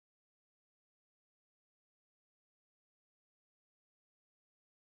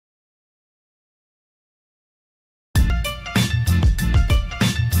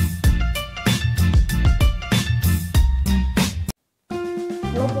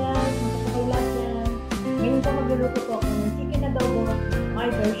magluluto po ako ng chicken adobo, my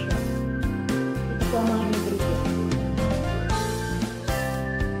version. Ito po ang mga ingredients.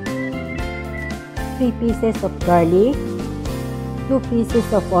 3 pieces of garlic, 2 pieces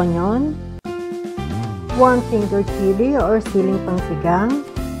of onion, 1 finger chili or siling pangsigang,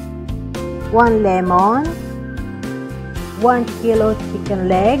 1 lemon, 1 kilo chicken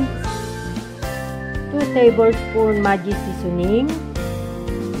legs, 2 tablespoons Maggi seasoning,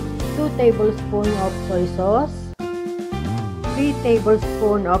 2 tablespoons of soy sauce, 3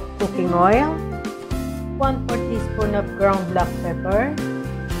 tablespoons of cooking oil, 1/4 teaspoon of ground black pepper.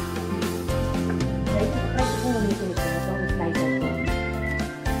 Try ko kung ulitin ito. Itong slicer ko.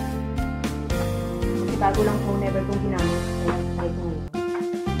 Kasi bago lang po, never kong ginamit. Kaya try ko ngayon.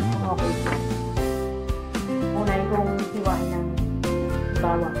 Kung okay po. Unahin kong hiwain ng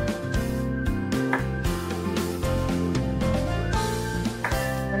bawang.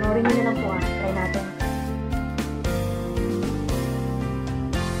 Panoorin nyo na lang po ah. Try natin.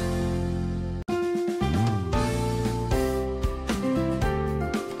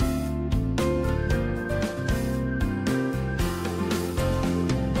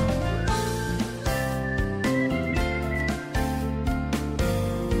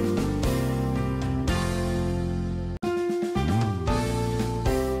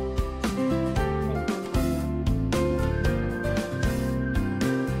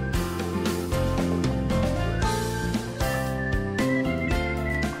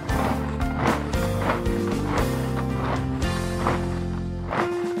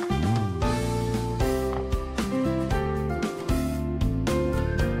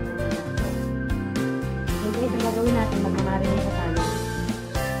 Gagawin natin, magmamarinate na tayo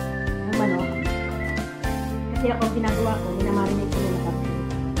ng manok. Kasi ako, ginagawa ko, minamarinate ko muna tapos.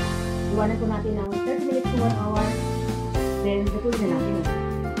 Iwanan ko natin ng 30 minutes to 1 hour. Then, lutuin na natin.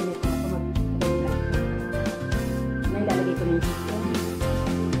 Pinito ako mag-fry. Na ilalagay ko na yung chicken.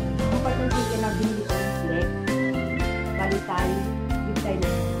 Ang part ng chicken na binili ko yung leg. Balitay. Bigtay na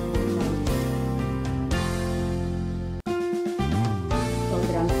siya. So,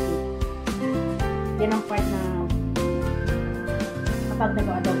 drumstick. Yan ang part na kapag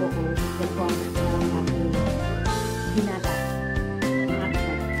nag-adobo ko, yan po ang gusto ng aking binata. Ang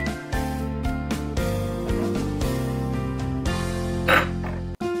aking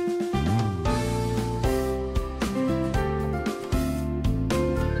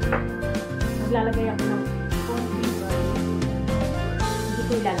maglalagay ako ng konting garlic. Hindi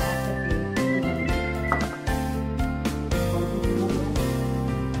ko ilalahat kasi konting sibuyas.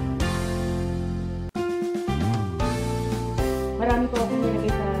 Marami po akong nilagay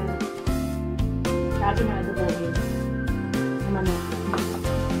sa akin na adobohin na manok.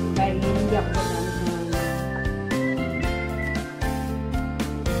 Dahil hindi ako gagamit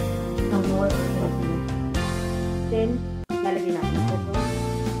ng more or anything. Then, lalagay na ako ng pepper.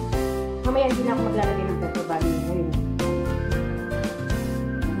 Mamaya hindi na ako maglalagay ng pepper bali. Ngayon.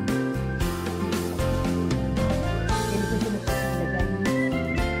 Then, susunod ko ang lagay.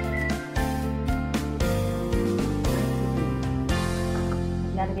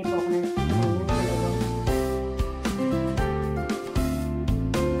 Lalagay po ako ng dalawa.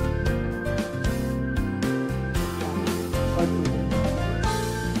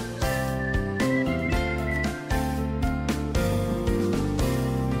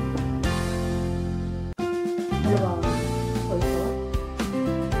 Dalawang soy sauce.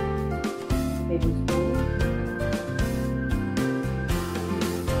 Tablespoon.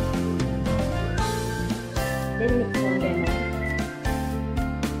 Then mix ko ang lemon.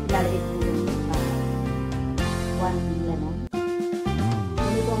 Ilalagay ko yung 1 lemon.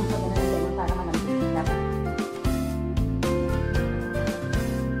 Ganito ang pagana ng lemon para malambot. Dapat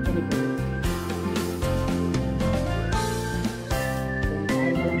ganito.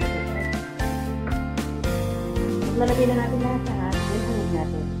 Dahil malambot na siya. Lalagay na natin lahat. Then hangin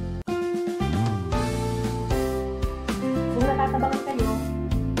natin. Kung natatabangan kayo,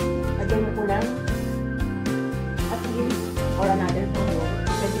 lagyan mo ko lang asin or another toyo.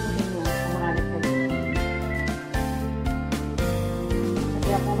 Depende ko din yun kung maalat kayo. Kasi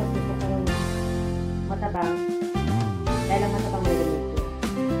ako mas gusto kong matabang. Dahil ang matabang may ganito.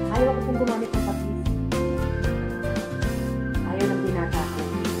 Ayaw ako kung gumamit ng patis. Ayaw ng binata ko.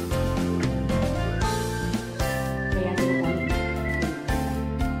 Kaya ginagamit.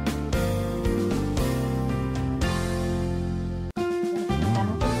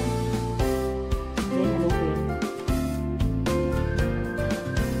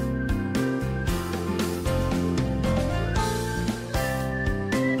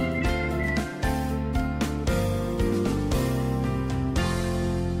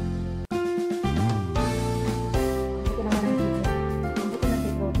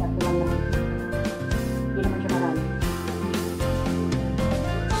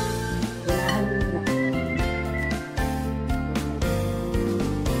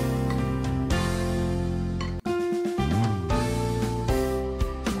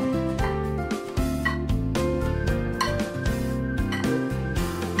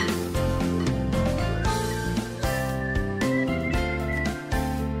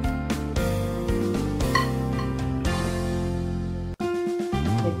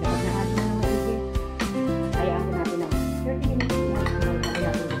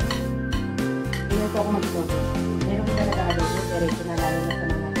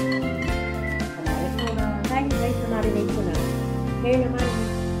 Ngayon naman,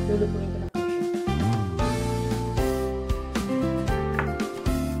 lulutuin ko na po siya.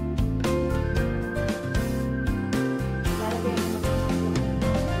 Lalagyan ko ng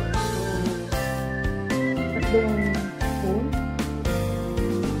tatlong spoon.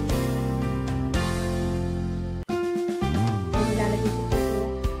 Then ilalagay ko po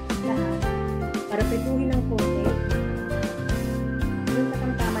lahat para prituhin ng konti. Yung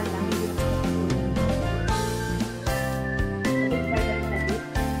katamtaman lang, hindi naman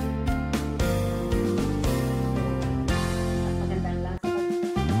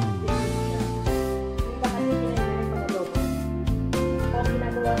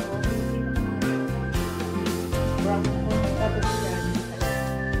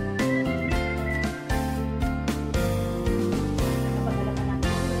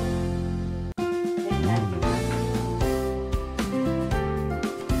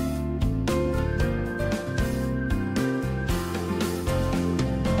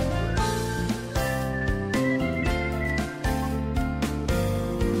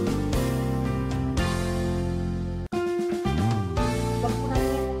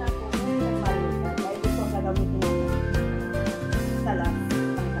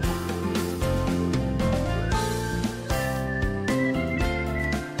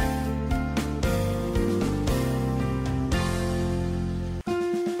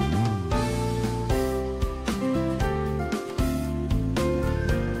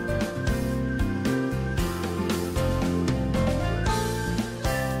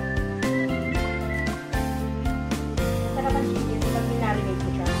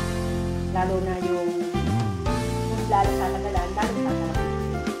lalo na yung lalong tatagalan, lalong tatagalan.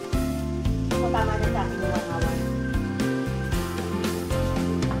 So, tama na sa akin yung 1 hour.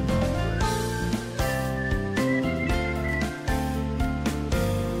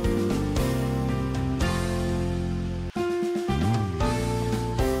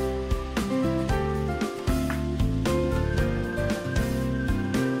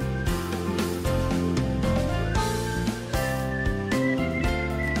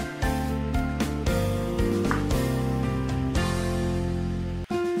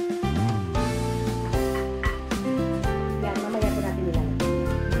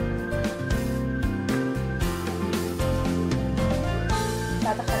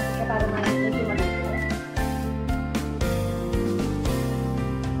 Tatakpan ko siya para hindi maluto.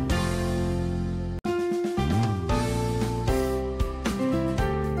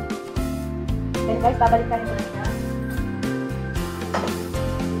 Then guys, babalikan ko na siya.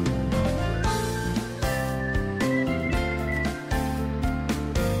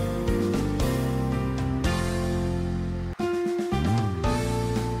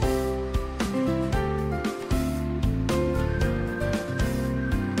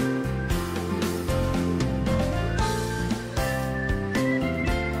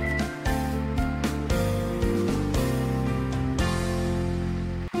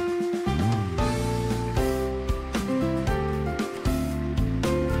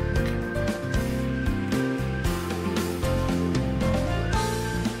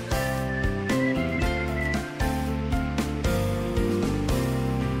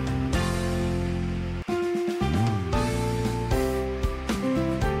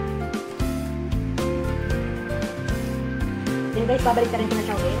 Then guys, babalik ka rin ko na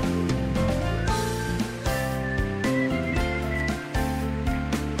siya ulit.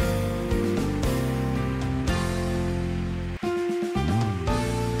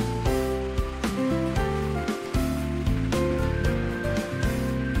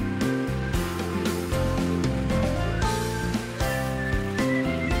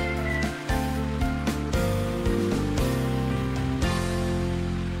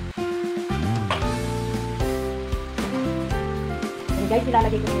 Guys,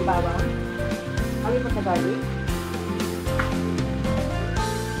 ilalagay ko yung bawang. Awin po sa garlic.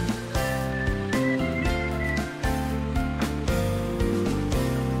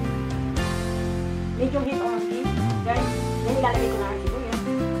 Medium heat only. Guys, then ilalagay ko na ang sibuyas.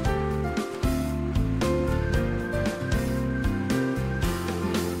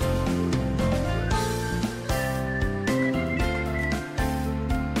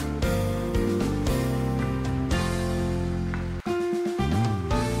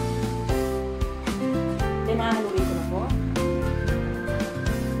 Haluin ko na po.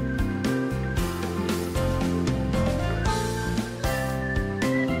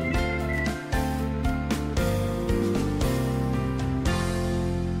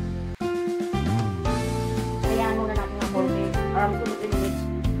 Hayaan muna natin ng konti. Around 2 to 3 minutes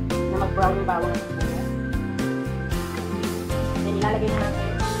na mag-brown yung bawang at sibuyas. Then ilalagay na natin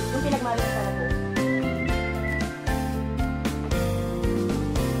yung pinagmarinate na po.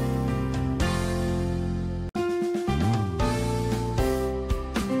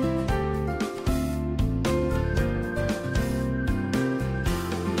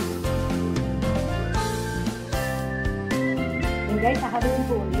 guys, hahaluin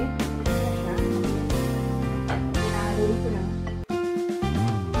ko ulit. Hinahaluin ko na.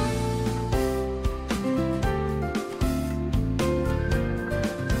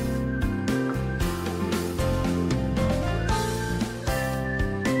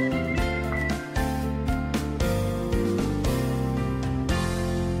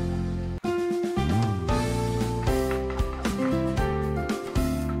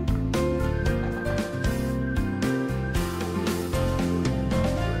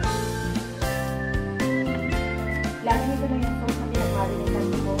 Lagyan nito na yung sauce na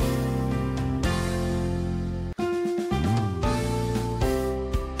pinag-marinatean ko.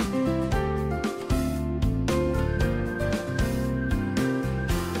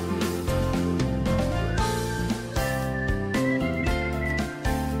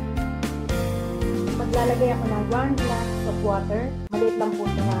 Maglalagay ako ng 1 glass of water. Maliit lang po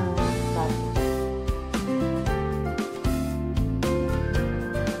ito na glass.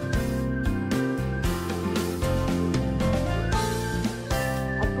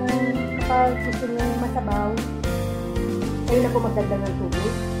 Kapag gusto nyo masabaw, kayo na po magdagdag ng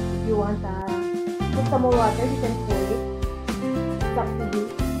tubig. If you want put some more water, you can pour it. It's up to you.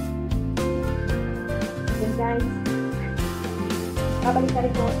 Then guys, babalik ka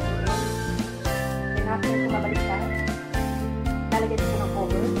rin po. Then after kung mabalik ka, lalagyan ko ng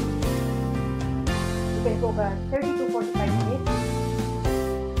cover. You can cook 30 to 45 minutes.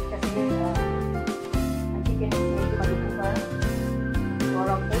 Kasi ang chicken is medyo maluto pa. So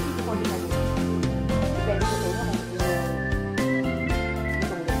around 30 to 45 minutes. Depende sa inyo kung gusto nyo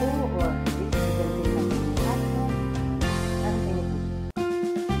itong luto or depende sa inyo kung gusto nyo.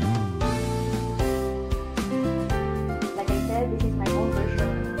 Like I said, this is my own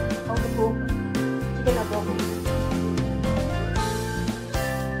version how to cook chicken adobo.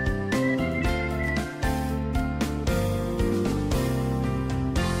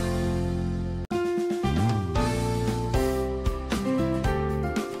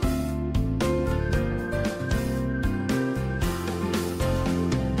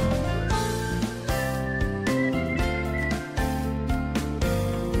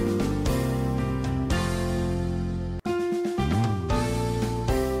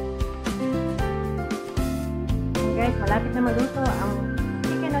 Guys, malapit na maluto ang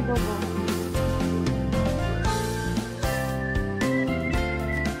chicken adobo.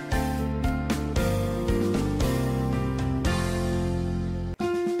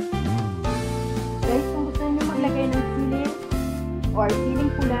 Guys, kung gusto nyo maglagay ng siling or siling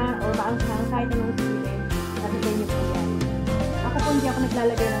pula or maanghang, kahit anong siling, nasa sa inyo po yan. Ako po hindi ako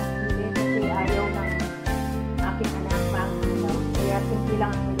naglalagay ng siling kasi ayaw ng aking anak maanghang daw. Kaya simple lang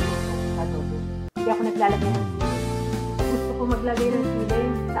ang niluluto sa adobo. Hindi ako naglalagay ng siling. Gusto ko maglagay ng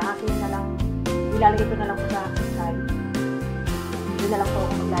siling, sa akin na lang, ilalagay ko na lang po sa akin side. Doon na lang po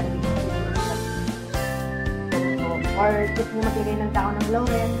ako maglalagay ng siling. Ganun po. Or gusto nyo maglagay ng tao ng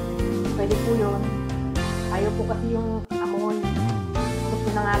laurel, pwede po yun. Ayaw po kasi yung amoy. Gusto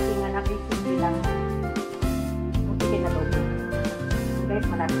ng aking anak ay simple lang. Yung chicken adobo. So guys,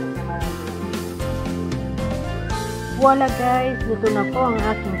 malapit na siya marami. Voila guys, luto na po ang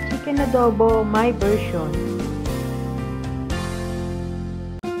aking chicken adobo, my version.